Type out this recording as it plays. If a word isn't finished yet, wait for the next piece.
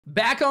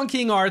Back on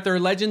King Arthur,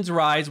 Legends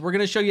Rise, we're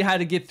going to show you how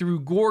to get through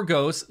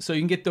Gorgos so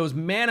you can get those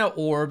mana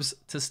orbs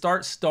to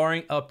start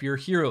starring up your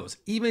heroes,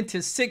 even to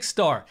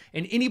 6-star.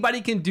 And anybody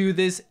can do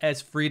this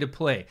as free to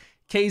play.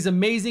 K is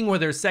amazing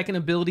with their second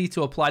ability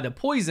to apply the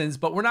poisons,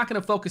 but we're not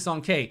going to focus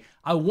on K.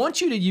 I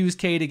want you to use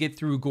K to get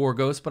through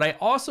Gorgos, but I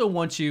also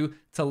want you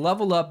to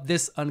level up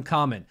this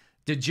uncommon.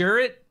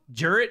 Juret,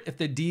 if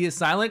the D is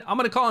silent, I'm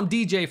going to call him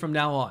DJ from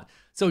now on.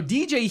 So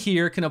DJ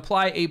here can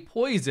apply a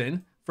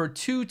poison for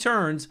 2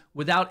 turns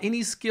without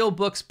any skill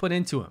books put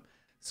into him.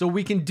 So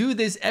we can do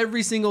this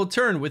every single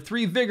turn. With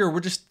 3 vigor,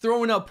 we're just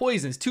throwing up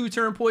poisons.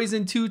 2-turn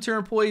poison,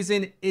 2-turn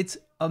poison. It's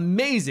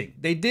amazing.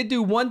 They did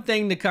do one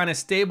thing to kind of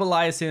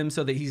stabilize him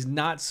so that he's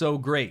not so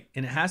great,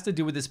 and it has to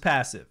do with his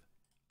passive.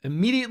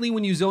 Immediately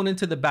when you zone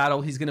into the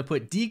battle, he's going to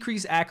put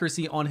decreased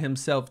accuracy on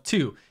himself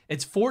too.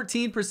 It's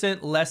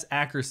 14% less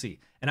accuracy.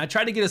 And I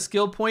tried to get a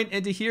skill point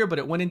into here, but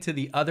it went into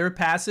the other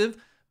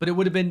passive, but it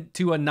would have been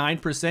to a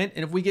 9%.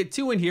 And if we get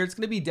 2 in here, it's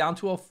going to be down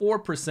to a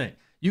 4%.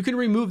 You can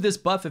remove this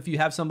buff if you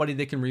have somebody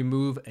that can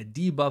remove a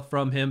debuff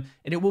from him,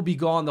 and it will be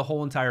gone the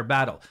whole entire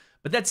battle.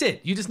 But that's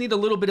it. You just need a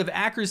little bit of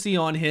accuracy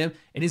on him,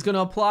 and he's going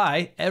to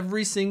apply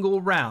every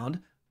single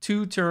round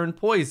 2-turn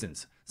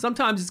poisons.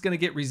 Sometimes it's going to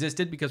get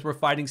resisted because we're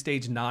fighting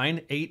stage 9,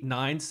 8,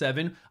 9,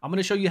 7. I'm going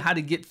to show you how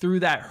to get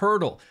through that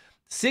hurdle.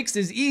 6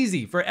 is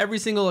easy for every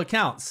single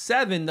account.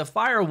 7, the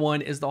fire one,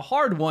 is the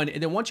hard one.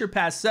 And then once you're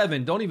past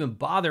 7, don't even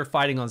bother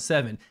fighting on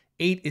 7.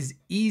 8 is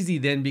easy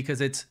then because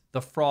it's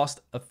the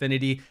frost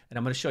affinity. And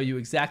I'm going to show you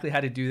exactly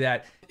how to do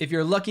that. If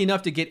you're lucky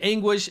enough to get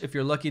Anguish, if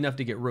you're lucky enough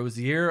to get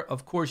Rosier,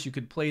 of course you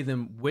could play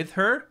them with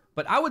her.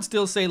 But I would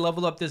still say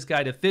level up this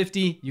guy to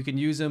 50. You can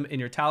use him in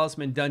your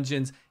talisman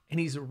dungeons, and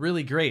he's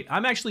really great.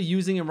 I'm actually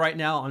using him right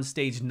now on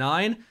stage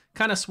 9,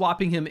 kind of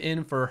swapping him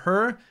in for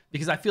her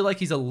because I feel like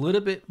he's a little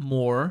bit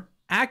more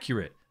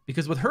accurate,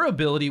 because with her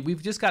ability,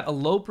 we've just got a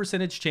low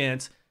percentage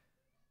chance,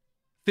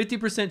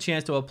 50%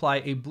 chance to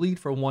apply a bleed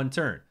for 1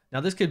 turn. Now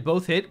this could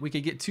both hit, we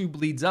could get 2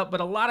 bleeds up,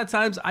 but a lot of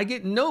times I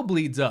get no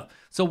bleeds up.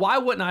 So why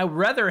wouldn't I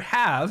rather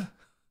have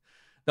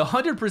the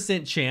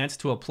 100% chance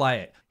to apply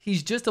it?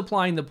 He's just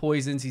applying the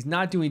poisons. He's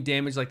not doing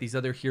damage like these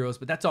other heroes,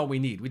 but that's all we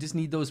need. We just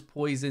need those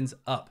poisons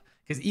up,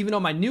 because even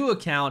on my new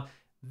account,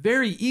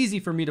 very easy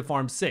for me to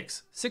farm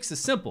 6. 6 is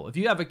simple. If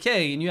you have a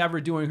K and you have her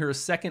doing her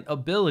second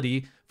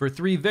ability for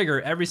 3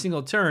 vigor every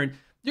single turn,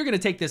 you're going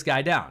to take this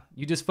guy down.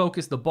 You just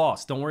focus the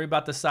boss. Don't worry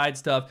about the side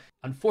stuff.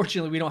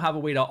 Unfortunately, we don't have a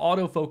way to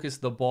auto-focus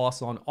the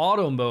boss on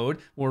auto mode.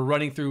 We're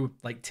running through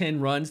like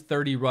 10 runs,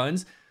 30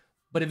 runs,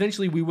 but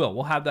eventually we will.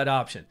 We'll have that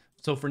option.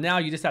 So for now,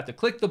 you just have to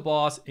click the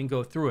boss and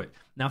go through it.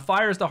 Now,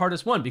 fire is the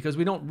hardest one because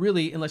we don't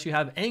really, unless you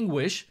have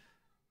Anguish,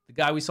 the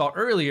guy we saw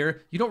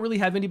earlier, you don't really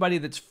have anybody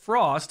that's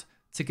frost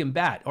to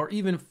combat, or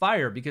even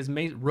fire, because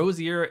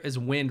Rosier is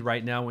wind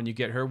right now when you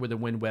get her with a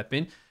wind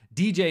weapon.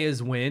 DJ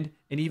is wind,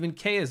 and even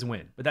K is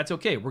wind, but that's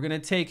okay. We're going to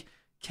take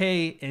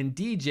K and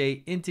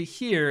DJ into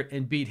here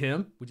and beat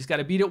him. We just got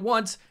to beat it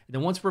once, and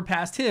then once we're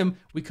past him,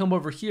 we come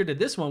over here to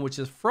this one, which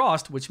is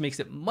frost, which makes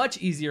it much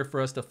easier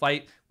for us to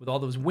fight with all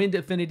those wind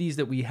affinities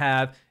that we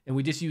have, and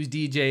we just use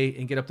DJ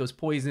and get up those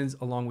poisons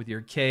along with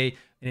your K,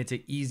 and it's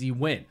an easy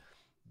win.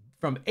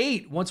 From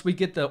 8, once we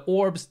get the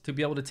orbs to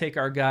be able to take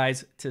our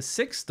guys to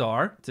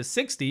 6-star, to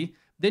 60,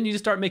 then you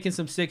just start making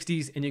some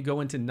 60s and you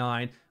go into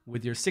 9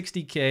 with your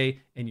 60K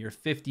and your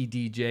 50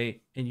 DJ,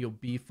 and you'll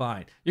be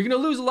fine. You're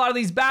going to lose a lot of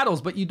these battles,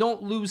 but you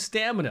don't lose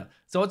stamina.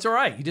 So it's all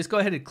right. You just go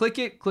ahead and click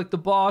it, click the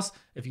boss.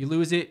 If you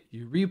lose it,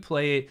 you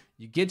replay it,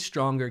 you get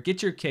stronger,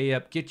 get your K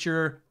up, get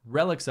your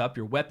relics up,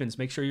 your weapons.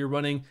 Make sure you're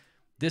running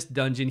this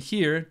dungeon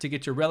here to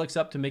get your relics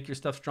up to make your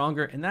stuff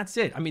stronger. And that's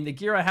it. I mean, the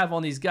gear I have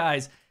on these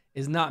guys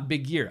is not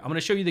big gear. I'm going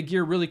to show you the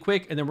gear really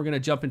quick, and then we're going to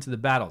jump into the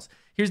battles.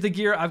 Here's the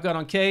gear I've got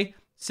on K.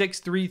 6,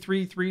 3,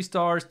 3, 3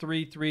 stars,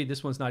 3, 3.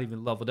 This one's not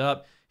even leveled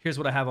up. Here's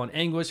what I have on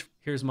Anguish.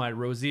 Here's my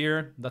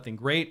Rosier. Nothing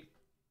great.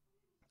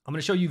 I'm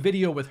going to show you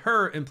video with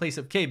her in place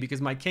of K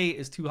because my K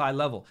is too high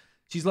level.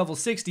 She's level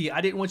 60.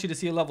 I didn't want you to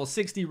see a level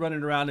 60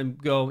 running around and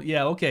go,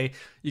 yeah, okay,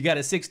 you got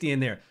a 60 in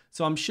there.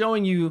 So I'm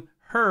showing you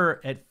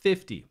her at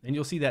 50, and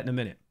you'll see that in a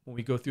minute when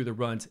we go through the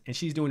runs. And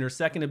she's doing her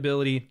second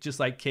ability just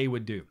like K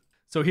would do.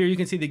 So here you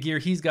can see the gear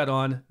he's got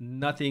on,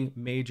 nothing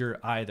major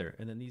either.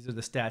 And then these are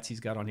the stats he's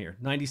got on here.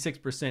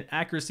 96%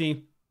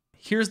 accuracy.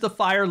 Here's the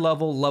fire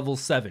level, level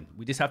 7.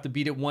 We just have to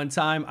beat it 1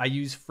 time. I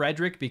use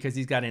Frederick because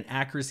he's got an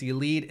accuracy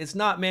lead. It's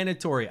not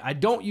mandatory. I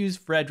don't use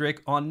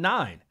Frederick on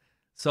 9.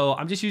 So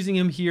I'm just using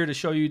him here to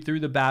show you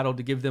through the battle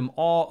to give them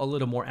all a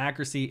little more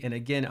accuracy. And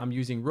again, I'm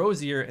using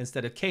Rosier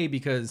instead of K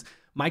because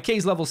my K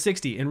is level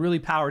 60 and really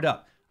powered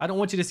up. I don't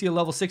want you to see a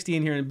level 60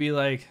 in here and be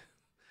like,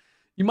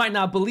 you might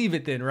not believe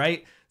it then,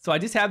 right? So I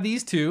just have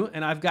these 2,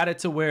 and I've got it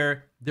to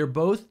where they're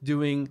both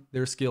doing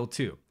their skill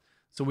 2.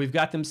 So we've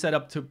got them set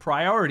up to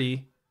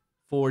priority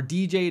for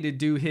DJ to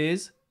do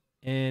his,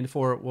 and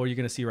for what you're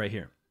going to see right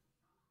here.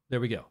 There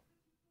we go.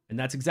 And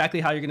that's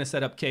exactly how you're going to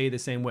set up K the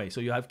same way.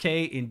 So you'll have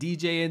K and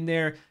DJ in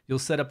there. You'll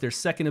set up their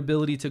second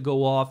ability to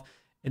go off,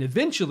 And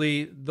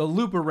eventually they'll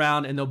loop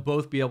around and they'll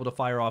both be able to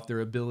fire off their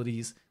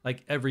abilities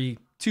like every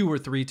 2 or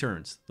 3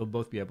 turns. They'll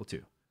both be able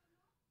to.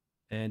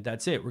 And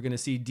that's it. We're going to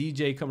see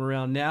DJ come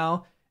around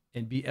now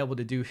and be able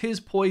to do his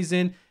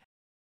poison.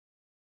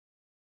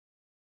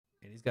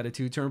 And he's got a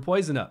 2-turn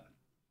poison up.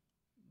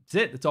 That's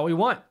it. That's all we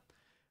want.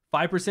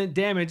 5%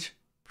 damage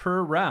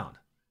per round.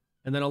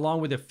 And then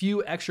along with a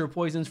few extra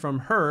poisons from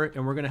her,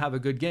 and we're going to have a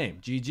good game.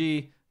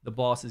 GG, the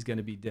boss is going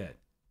to be dead.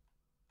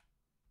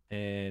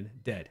 And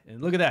dead.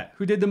 And look at that.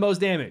 Who did the most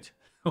damage?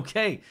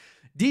 Okay.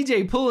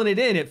 DJ pulling it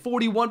in at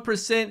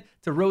 41%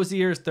 to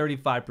Rosier's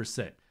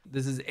 35%.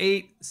 This is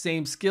 8,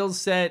 same skill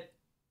set.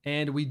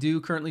 And we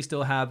do currently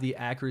still have the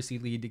accuracy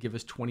lead to give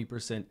us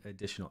 20%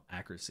 additional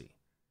accuracy.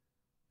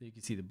 You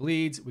can see the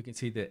bleeds. We can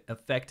see the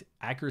effect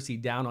accuracy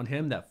down on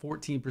him, that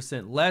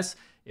 14% less.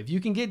 If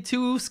you can get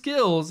 2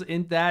 skills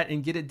in that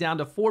and get it down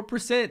to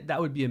 4%,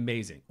 that would be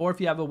amazing. Or if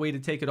you have a way to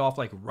take it off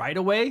like right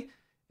away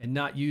and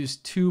not use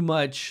too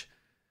much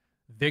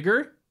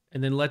vigor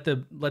and then let the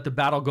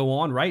battle go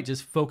on, right?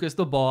 Just focus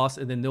the boss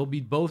and then they'll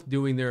be both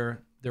doing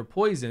their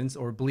poisons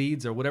or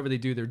bleeds or whatever they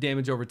do, their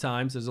damage over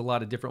time. So there's a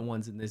lot of different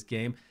ones in this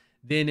game.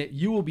 Then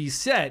you will be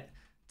set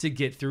to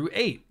get through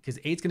 8, because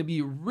 8's going to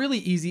be really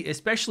easy,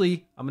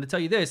 especially, I'm going to tell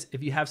you this,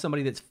 if you have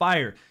somebody that's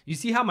fire. You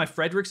see how my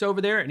Frederick's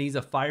over there and he's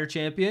a fire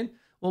champion?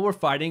 Well, we're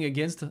fighting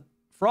against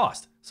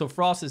Frost. So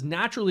Frost is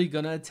naturally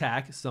going to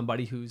attack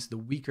somebody who's the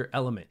weaker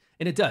element.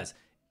 And it does.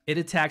 It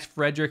attacks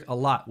Frederick a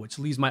lot, which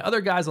leaves my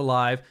other guys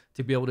alive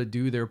to be able to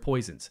do their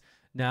poisons.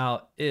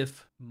 Now,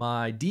 if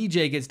my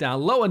DJ gets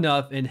down low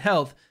enough in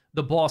health,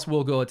 the boss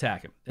will go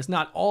attack him. It's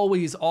not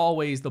always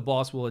the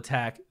boss will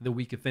attack the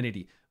weak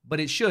affinity, but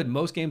it should.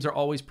 Most games are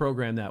always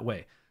programmed that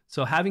way.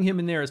 So having him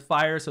in there as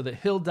fire so that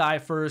he'll die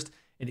first,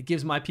 and it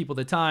gives my people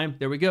the time.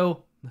 There we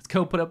go. Let's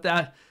go put up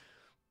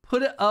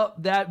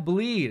that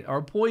bleed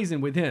or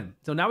poison with him.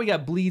 So now we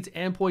got bleeds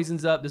and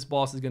poisons up. This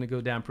boss is going to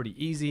go down pretty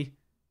easy.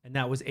 And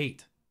that was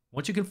 8.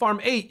 Once you can farm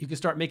 8, you can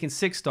start making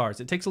 6 stars.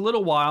 It takes a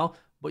little while,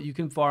 but you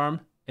can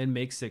farm and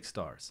make 6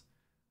 stars.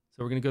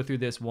 So we're going to go through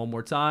this one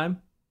more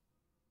time.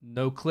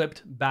 No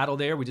clipped battle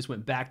there. We just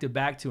went back to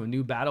back to a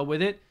new battle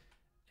with it.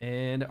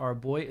 And our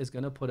boy is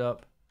going to put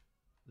up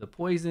the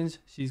poisons.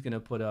 She's going to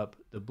put up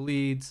the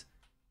bleeds.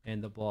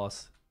 And the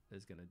boss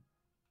is going to...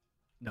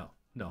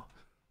 No.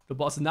 The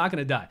boss is not going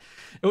to die.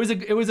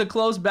 It was a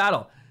close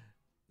battle.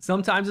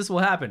 Sometimes this will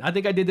happen. I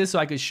think I did this so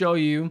I could show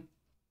you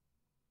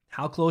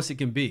how close it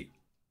can be.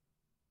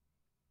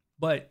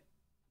 But,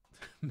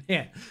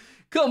 man,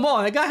 come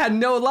on. That guy had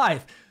no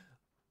life.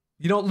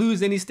 You don't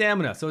lose any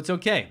stamina, so it's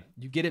okay.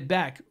 You get it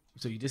back.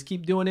 So you just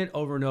keep doing it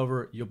over and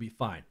over. You'll be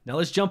fine. Now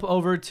let's jump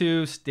over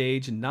to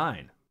stage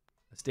 9.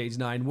 A stage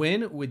 9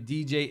 win with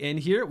DJ in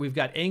here. We've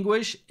got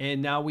Anguish,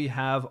 and now we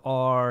have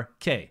our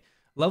K.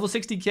 Level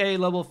 60K,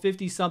 level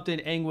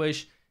 50-something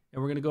Anguish.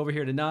 And we're going to go over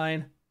here to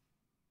 9.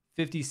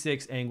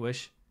 56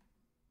 Anguish.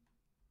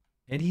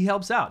 And he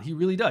helps out. He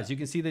really does. You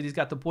can see that he's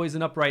got the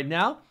poison up right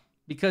now,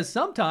 because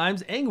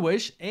sometimes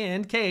Anguish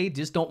and K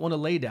just don't want to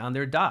lay down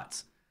their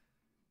dots.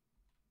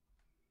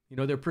 You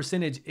know, their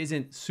percentage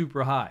isn't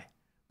super high.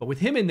 But with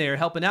him in there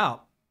helping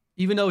out,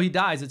 even though he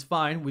dies, it's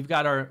fine. We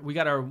got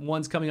our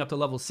ones coming up to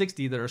level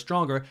 60 that are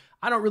stronger.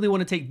 I don't really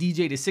want to take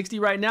DJ to 60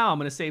 right now. I'm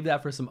going to save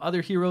that for some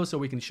other heroes so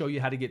we can show you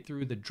how to get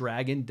through the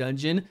dragon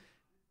dungeon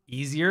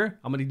easier.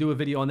 I'm going to do a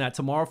video on that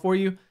tomorrow for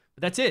you.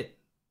 But that's it.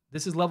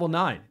 This is level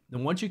 9.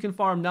 And once you can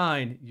farm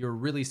 9, you're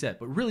really set.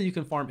 But really, you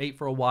can farm 8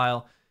 for a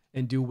while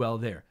and do well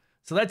there.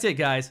 So that's it,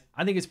 guys.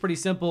 I think it's pretty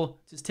simple.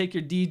 Just take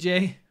your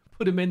DJ,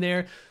 put him in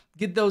there,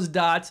 get those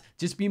dots.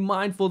 Just be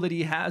mindful that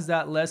he has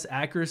that less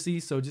accuracy,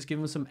 so just give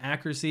him some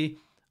accuracy.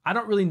 I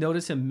don't really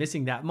notice him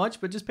missing that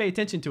much, but just pay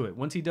attention to it.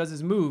 Once he does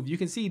his move, you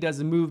can see he does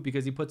a move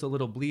because he puts a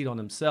little bleed on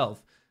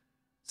himself.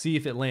 See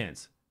if it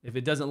lands. If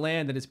it doesn't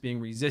land, then it's being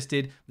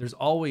resisted. There's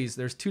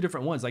 2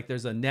 different ones. Like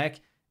there's a neck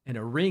and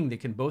a ring that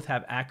can both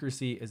have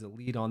accuracy as a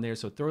lead on there.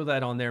 So throw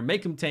that on there.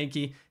 Make him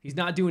tanky. He's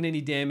not doing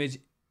any damage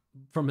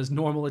from his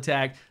normal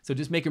attack. So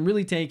just make him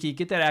really tanky.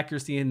 Get that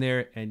accuracy in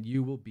there and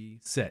you will be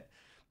set.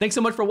 Thanks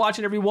so much for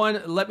watching,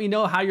 everyone. Let me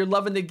know how you're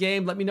loving the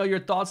game. Let me know your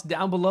thoughts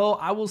down below.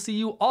 I will see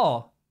you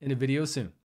all in a video soon.